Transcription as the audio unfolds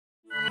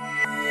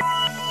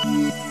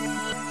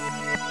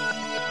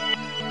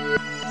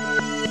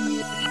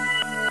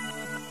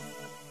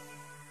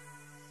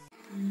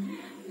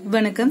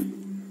வணக்கம்,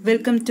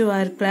 welcome to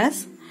our class.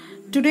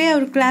 Today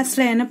our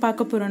classல என்ன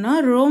பார்க்க போறோம்னா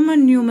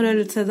ரோமன்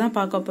நியூமரல்ஸ் தான்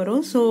பார்க்க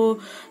போறோம். ஸோ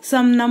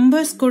சம்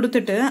நம்பர்ஸ்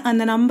கொடுத்துட்டு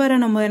அந்த நம்பரை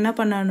நம்ம என்ன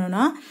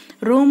பண்ணணும்னா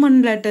ரோமன்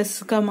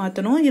லெட்டர்ஸ்க்கு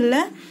மாற்றணும்,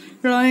 இல்லை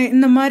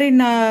இந்த மாதிரி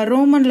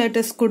ரோமன்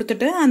லெட்டர்ஸ்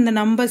கொடுத்துட்டு அந்த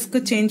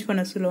நம்பர்ஸ்க்கு சேஞ்ச்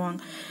பண்ண சொல்லுவாங்க.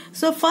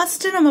 ஸோ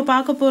ஃபர்ஸ்ட் நம்ம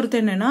பார்க்க போறது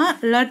என்னன்னா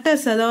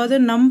லெட்டர்ஸ், அதாவது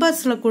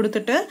நம்பர்ஸ்ல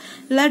கொடுத்துட்டு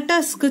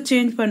லெட்டர்ஸ்க்கு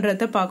சேஞ்ச்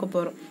பண்றத பார்க்க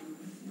போறோம்.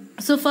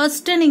 ஸோ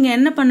ஃபர்ஸ்ட் நீங்க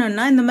என்ன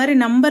பண்ணணும்னா இந்த மாதிரி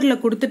நம்பர்ல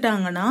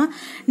கொடுத்துட்டாங்கன்னா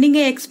நீங்க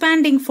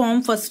எக்ஸ்பேண்டிங்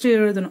ஃபார்ம் ஃபர்ஸ்ட்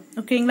எழுதணும்.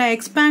 ஓகேங்களா?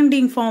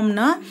 Expanding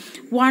ஃபார்ம்னா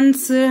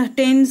once,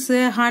 tense,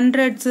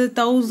 hundreds,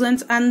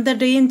 thousands அந்த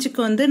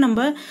ரேஞ்சுக்கு வந்து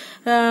நம்ம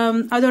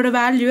அதோட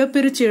வேல்யூவை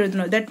பிரிச்சு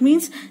எழுதணும். தட்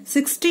மீன்ஸ்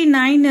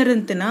 69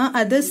 இருந்துன்னா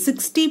அது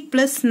 60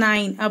 +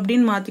 9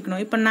 அப்படின்னு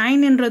மாத்திக்கணும். இப்போ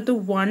 9ன்றது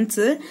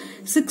ஒன்ஸ்,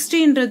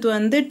 60ன்றது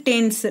வந்து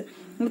டென்ஸ்.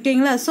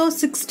 ஓகேங்களா? ஸோ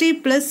 60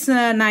 +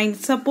 9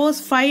 சப்போஸ்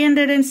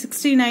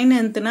 569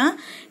 இருந்துன்னா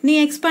நீ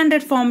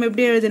எக்ஸ்பேண்டட் ஃபார்ம்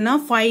எப்படி எழுதுனா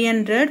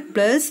 500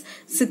 +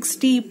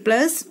 60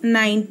 +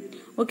 9.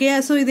 ஓகே,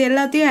 ஸோ இது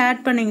எல்லாத்தையும்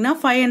ஆட் பண்ணீங்கன்னா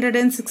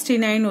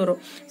 569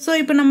 வரும். ஸோ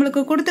இப்போ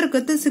நம்மளுக்கு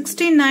கொடுத்துருக்கிறது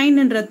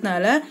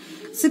 69ன்றதுனால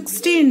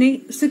 60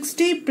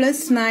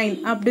 + 9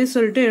 அப்படி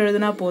சொல்லிட்டு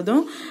எழுதுனா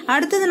போதும்.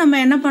 அடுத்தது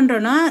நம்ம என்ன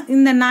பண்றோம்னா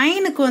இந்த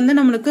 9க்கு வந்து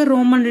நம்மளுக்கு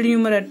ரோமன்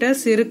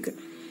நியூமரேட்டர்ஸ் இருக்கு.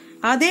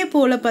 அதே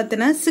போல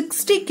பார்த்தீங்கன்னா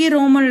 60க்கு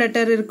ரோமன்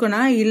லெட்டர்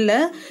இருக்குன்னா இல்ல,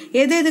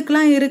 எது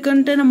எதுக்கெல்லாம்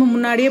இருக்குன்ட்டு நம்ம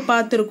முன்னாடியே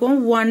பார்த்துருக்கோம்.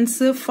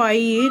 ஒன்ஸ்,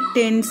 5,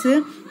 டென்ஸ்,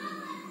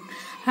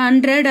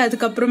 100,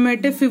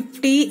 அதுக்கப்புறமேட்டு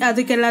 50,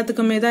 அதுக்கு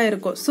எல்லாத்துக்குமே தான்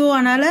இருக்கும். ஸோ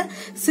அதனால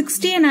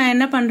 60 நான்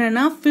என்ன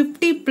பண்றேன்னா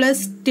 50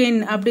 + 10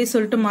 அப்படி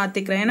சொல்லிட்டு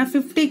மாத்திக்கிறேன். ஏன்னா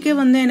 50க்கு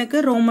வந்து எனக்கு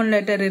ரோமன்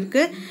லெட்டர்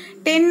இருக்கு,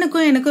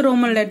 10க்கும் எனக்கு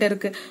ரோமன் லெட்டர்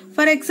இருக்கு.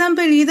 ஃபார்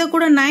எக்ஸாம்பிள் இதை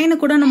கூட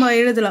 9 கூட நம்ம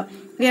எழுதலாம்.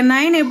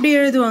 9 எப்படி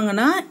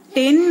எழுதுவாங்கன்னா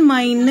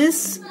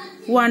 10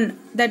 - 1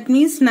 that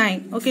means 9.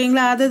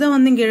 ஓகேங்களா? அதை தான்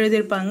வந்து இங்க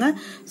எழுதியிருப்பாங்க.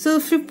 ஸோ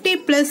 50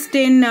 +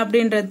 10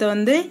 அப்படின்றது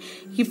வந்து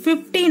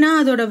 50னா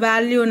அதோட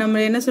வேல்யூ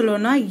நம்ம என்ன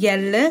சொல்லுவோம்னா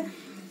L,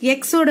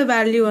 எக்ஸோட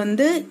வேல்யூ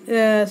வந்து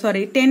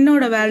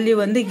 10ஓட வேல்யூ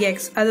வந்து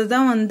எக்ஸ்.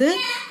 அதுதான் வந்து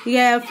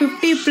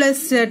 50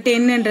 +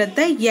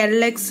 10ன்றத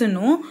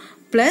LXனும்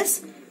பிளஸ்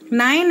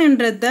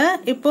 9ன்றத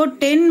இப்போ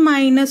 10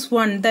 -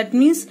 1 தட்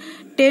மீன்ஸ்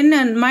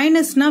 10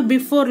 மைனஸ்னா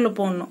பிஃபோர்ல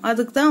போடணும்.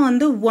 அதுக்கு தான்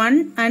வந்து 1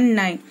 and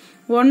 9.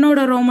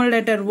 1ஓட Roman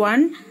letter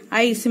 1,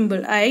 I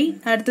simple I,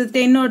 அடுத்தது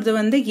 10ஓடது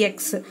வந்து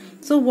எக்ஸ்.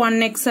 ஸோ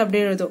 1x அப்படி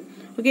எழுதும்.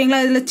 ஓகேங்களா?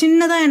 இதுல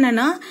சின்னதா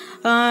என்னன்னா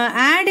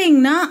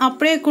ஆடிங்னா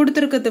அப்படியே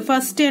கொடுத்துருக்குது.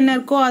 ஃபர்ஸ்ட் என்ன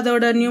இருக்கோ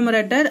அதோட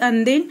நியூமரேட்டர்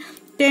அண்ட் தென்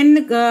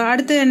 10க்கு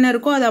அடுத்து என்ன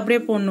இருக்கோ அது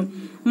அப்படியே போடணும்.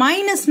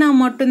 மைனஸ்னா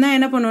மட்டும்தான்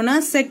என்ன பண்ணுவோம்னா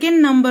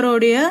second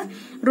நம்பரோடைய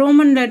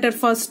Roman letter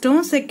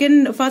ஃபர்ஸ்டும்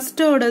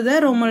ஃபர்ஸ்டோட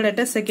Roman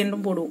letter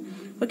செகண்டும் போடுவோம்.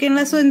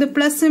 ஓகேங்களா? ஸோ இந்த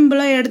பிளஸ்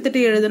சிம்பிளா எடுத்துட்டு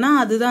எழுதுனா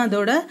அதுதான்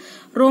அதோட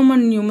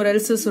ரோமன்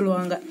நியூமரல்ஸ்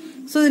சொல்லுவாங்க.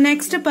 ஸோ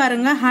நெக்ஸ்ட்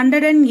பாருங்க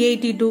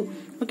 182.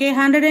 ஓகே,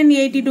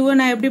 182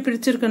 நான் எப்படி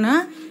பிரிச்சிருக்கேன்னா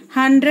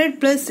 100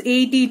 +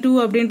 82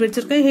 அப்படின்னு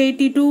பிரிச்சிருக்கேன்.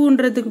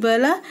 82ன்றதுக்கு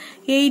பதிலா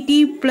 80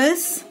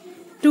 +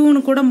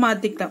 2ன்னு கூட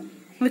மாத்திக்கலாம்.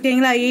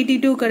 ஓகேங்களா?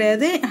 82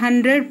 கிடையாது,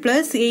 100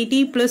 +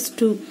 80 +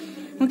 2.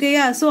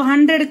 ஓகேயா? ஸோ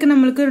 100க்கு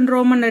நம்மளுக்கு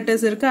ரோமன்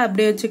லெட்டர்ஸ் இருக்கு,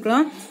 அப்படியே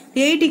வச்சுக்கலாம்.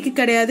 80க்கு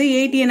கிடையாது,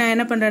 80 நான்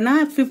என்ன பண்றேன்னா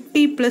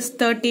 50 +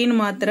 13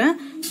 மாத்துறேன்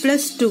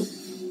 +2.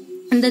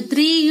 இந்த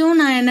 3யும்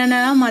நான் என்னென்ன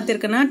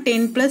மாத்திருக்கேன்னா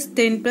 10 +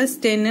 10 +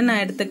 10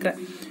 நான் எடுத்துக்கிறேன்.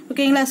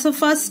 ஓகேங்களா? ஸோ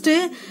ஃபர்ஸ்ட்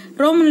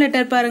ரோமன்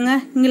லெட்டர் பாருங்க,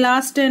 இங்க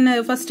லாஸ்ட் என்ன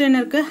ஃபர்ஸ்ட் என்ன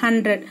இருக்கு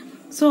 100.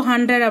 ஸோ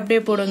 100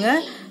 அப்படியே போடுங்க.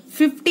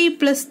 50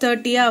 +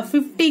 30யா,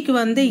 50க்கு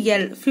வந்து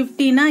L,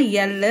 50னா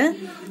L.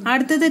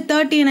 அடுத்தது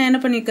 30 நான்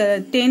என்ன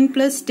பண்ணிருக்கேன் 10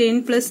 + 10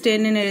 +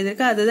 10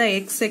 எழுதிருக்கேன், அதுதான்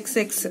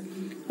XXX.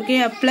 Okay,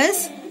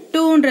 plus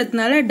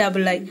 2ன்றதுனால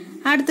I.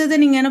 அடுத்தது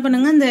நீங்க என்ன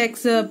பண்ணுங்க இந்த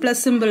எக்ஸ் பிளஸ்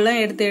சிம்பிள்லாம்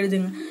எடுத்து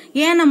எழுதுங்க.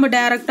 ஏன் நம்ம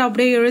டைரக்டா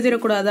அப்படியே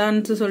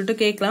எழுதிடக்கூடாதான்னு சொல்லிட்டு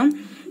கேட்கலாம்.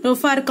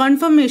 ஃபார்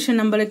கன்ஃபர்மேஷன்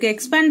நம்மளுக்கு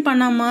எக்ஸ்பேண்ட்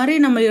பண்ண மாதிரி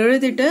நம்ம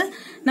எழுதிட்டு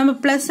நம்ம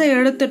பிளஸ்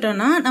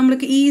எடுத்துட்டோம்னா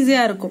நம்மளுக்கு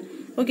ஈஸியா இருக்கும்.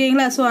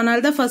 ஓகேங்களா? ஸோ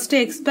அதனால தான் ஃபர்ஸ்ட்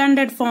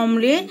எக்ஸ்பேண்டட்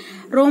ஃபார்ம்லயே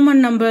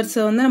ரோமன் நம்பர்ஸ்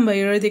வந்து நம்ம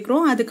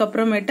எழுதிக்கிறோம்,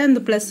 அதுக்கப்புறமேட்டு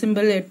அந்த பிளஸ்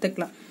சிம்பிள்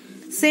எடுத்துக்கலாம்.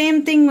 சேம்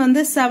திங்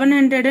வந்து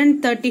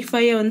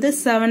 735 வந்து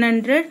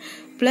 700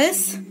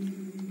 +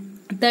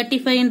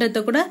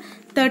 35ன்றத கூட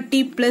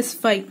 30 +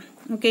 5.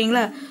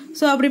 ஓகேங்களா?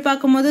 ஸோ அப்படி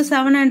பார்க்கும்போது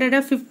 700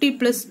 50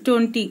 +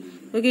 20.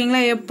 ஓகேங்களா?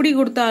 எப்படி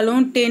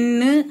கொடுத்தாலும்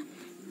 10,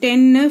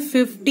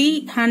 50,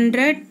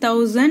 100,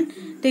 1000,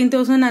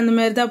 10,000 அந்த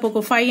மாதிரி தான்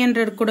போகும்.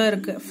 500 கூட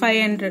இருக்கு,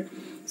 500.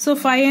 ஸோ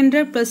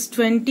 500 +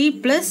 20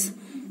 +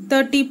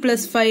 30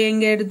 + 5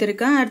 எங்க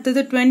எடுத்திருக்கேன்.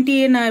 அடுத்தது 20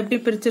 நான் எப்படி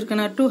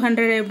பிரிச்சிருக்கேன்னா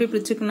 200 எப்படி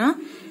பிரிச்சிருக்கேன்னா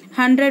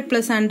 100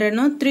 + 100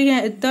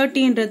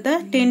 30ன்றத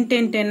 10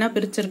 10 10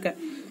 பிரிச்சிருக்கேன்.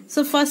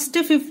 ஸோ ஃபர்ஸ்ட்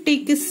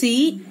 50க்கு C,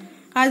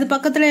 அது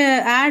பக்கத்துல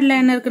ஆட்ல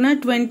என்ன இருக்குன்னா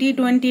 20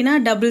 20னா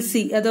CC,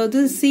 அதாவது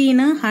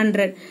Cனா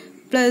 100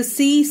 +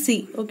 CC.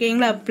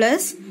 ஓகேங்களா?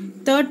 பிளஸ்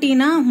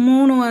 30னா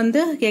 3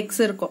 வந்து X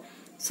இருக்கும்.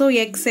 So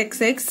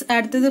XXX.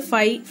 அடுத்தது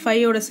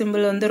 5ஓட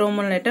சிம்பிள் வந்து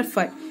ரோமன் லெட்டர்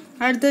 5.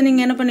 அடுத்து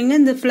நீங்க என்ன பண்ணீங்க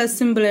இந்த பிளஸ்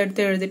சிம்பிள்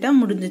எடுத்து எழுதிட்டா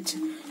முடிஞ்சிச்சு.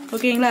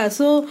 ஓகேங்களா?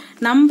 ஸோ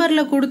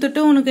நம்பர்ல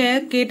கொடுத்துட்டு உனக்கு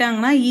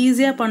கேட்டாங்கன்னா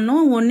ஈஸியா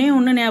பண்ணும். ஒன்னே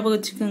ஒன்னு ஞாபகம்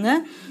வச்சுக்கோங்க,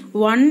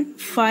 1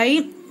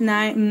 5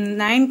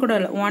 9 கூட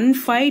இல்ல 1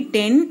 5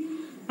 10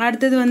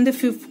 அடுத்தது வந்து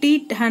 50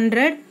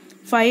 100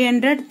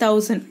 500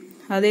 1000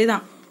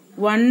 அதேதான்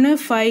 1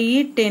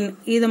 5 10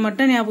 இத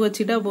மட்டும் ஞாபகம்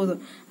வச்சிட்டா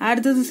போதும்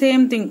அடுத்தது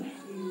சேம் திங்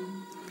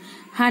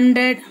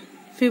 100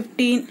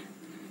 15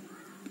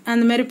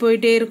 அந்த மாதிரி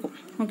போயிட்டே இருக்கும்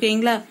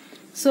ஓகேங்களா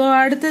சோ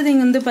அடுத்தது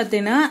இங்க வந்து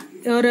பாத்தீங்கன்னா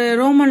ஒரு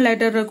ரோமன்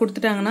லெட்டர்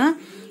கொடுத்துட்டாங்கன்னா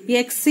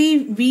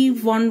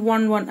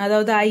XCV111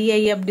 அதாவது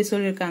II அப்படி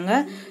சொல்லிருக்காங்க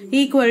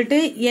ஈக்குவல் டு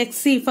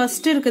XC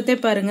ஃபர்ஸ்ட் இருக்கதே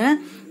பாருங்க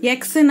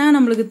X னா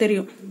நமக்கு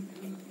தெரியும்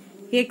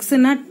X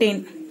னா 10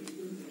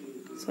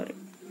 சாரி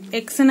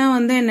X னா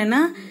வந்து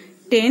என்னன்னா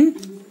 10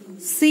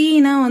 C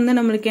னா வந்து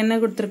நமக்கு என்ன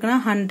கொடுத்திருக்குனா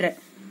 100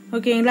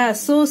 ஓகேங்களா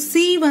சோ C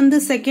வந்து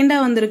செகண்டா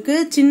வந்திருக்கு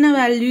சின்ன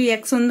வேல்யூ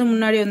X வந்து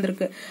முன்னாடி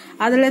வந்திருக்கு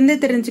அதுல இருந்தே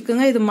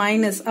தெரிஞ்சுக்கோங்க இது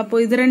மைனஸ் அப்போ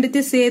இது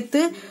ரெண்டுத்தையும்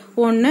சேர்த்து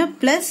 1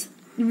 பிளஸ்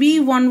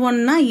V11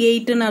 னா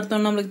 8 ன்னு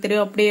அர்த்தம் நமக்கு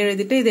தெரியும் அப்படியே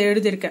எழுதிட்டு இதை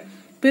எழுதிருக்கேன்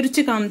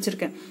பிரிச்சு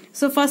காமிச்சிருக்கேன்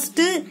சோ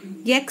ஃபர்ஸ்ட்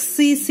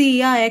XCC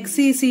யா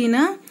XCC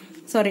னா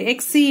சாரி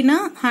XC னா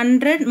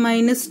 100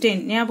 மைனஸ்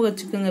 10 ஞாபகம்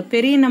வச்சுக்கோங்க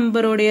பெரிய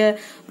நம்பரோடைய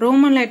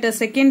ரோமன் லெட்டர்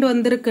செகண்ட்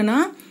வந்திருக்குன்னா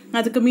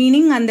அதுக்கு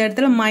மீனிங் அந்த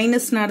இடத்துல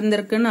மைனஸ்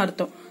நடந்திருக்குன்னு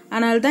அர்த்தம்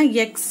அதனாலதான்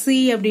XC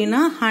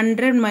அப்படின்னா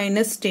 100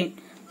 மைனஸ் 10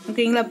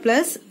 ஓகேங்களா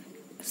பிளஸ்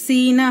C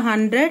னா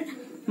 100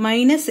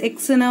 மைனஸ்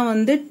X னா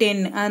வந்து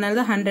 10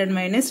 அதனாலதான் 100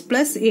 மைனஸ்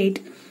பிளஸ்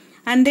 8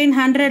 அண்ட் தென்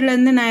 100ல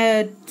இருந்து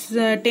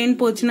 10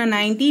 போச்சுன்னா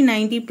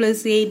 90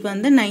 பிளஸ் 8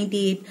 வந்து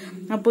 98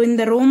 அப்போ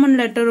இந்த ரோமன்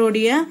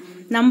லெட்டரோடைய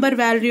நம்பர்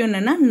வேல்யூ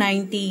என்னன்னா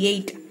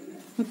 98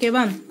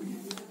 ஓகேவா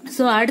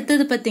சோ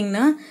அடுத்தது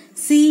பாத்தீங்கன்னா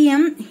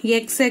CM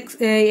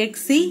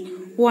XC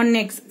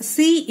 1X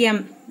CM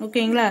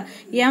ஓகேங்களா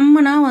M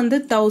னா வந்து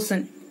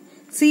 1000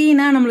 C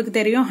னா நமக்கு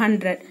தெரியும்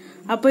 100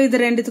 அப்போ இது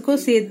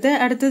ரெண்டுத்துக்கும் சேர்த்து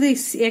அடுத்தது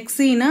XC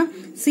னா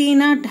C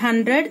னா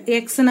 100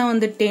 X னா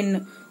வந்து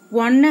 10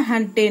 1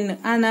 10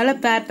 அதனால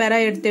பேரா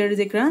எடுத்து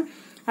எழுதிக்கிறேன்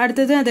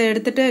அடுத்தது அதை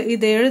எடுத்துட்டு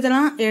இதை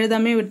எழுதலாம்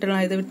எழுதாமே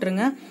விட்டுறலாம் இதை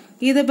விட்டுருங்க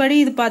இதுபடி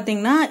இது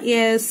பாத்தீங்கன்னா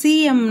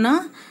CM னா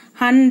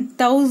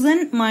 1000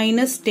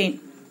 minus 10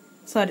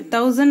 sorry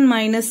 1000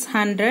 minus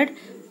 100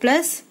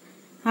 plus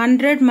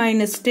 100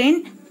 minus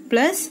 10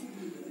 plus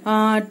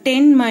 10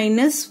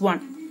 minus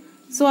 1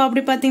 so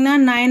அப்படி பார்த்தீங்கன்னா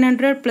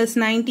 900 பிளஸ்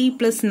 90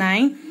 பிளஸ்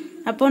 9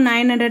 அப்போ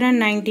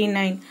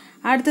 999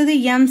 அடுத்தது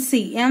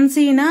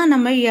எம்சினா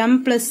நம்ம M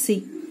பிளஸ் C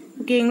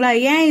ஓகேங்களா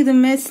ஏன் இது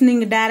மிஸ்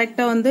நீங்க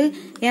டைரக்டா வந்து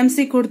MC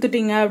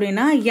கொடுத்துட்டீங்க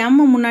அப்படின்னா M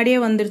முன்னாடியே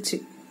வந்துருச்சு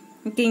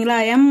ஓகேங்களா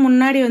M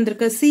முன்னாடி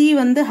வந்திருக்கு C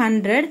வந்து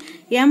 100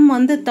 M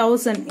வந்து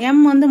 1000 M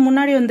வந்து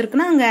முன்னாடி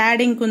வந்திருக்குன்னா அங்க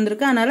ஆடிங்க்கு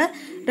வந்திருக்கு அதனால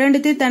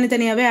ரெண்டுத்தையும்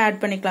தனித்தனியாவே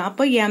ஆட் பண்ணிக்கலாம்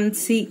அப்போ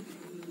MC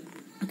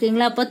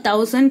ஓகேங்களா அப்போ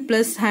 1000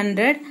 பிளஸ்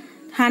 100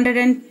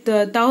 100 and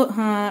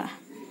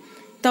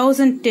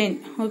 1010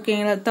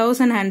 ஓகேங்களா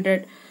 1100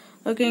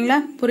 ஓகேங்களா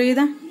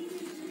புரியுதா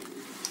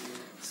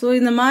சோ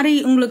இந்த மாதிரி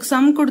உங்களுக்கு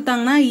சம்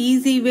கொடுத்தாங்கன்னா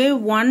ஈஸி வே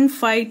 1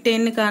 5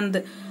 10 காணுது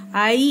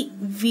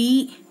IV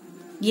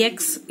X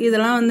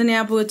இதெல்லாம் வந்து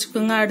ஞாபகம்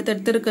வச்சுக்கோங்க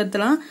அடுத்தடுத்து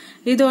இருக்கிறதுலாம்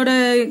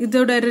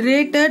இதோட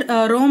ரிலேட்டட்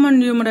ரோமன்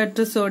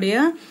நியூமரேட்டர்ஸ் உடைய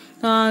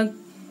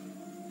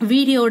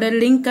வீடியோட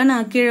லிங்கை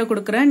நான் கீழே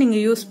கொடுக்குறேன் நீங்க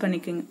யூஸ்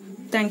பண்ணிக்கோங்க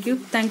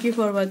தேங்க்யூ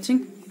for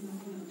watching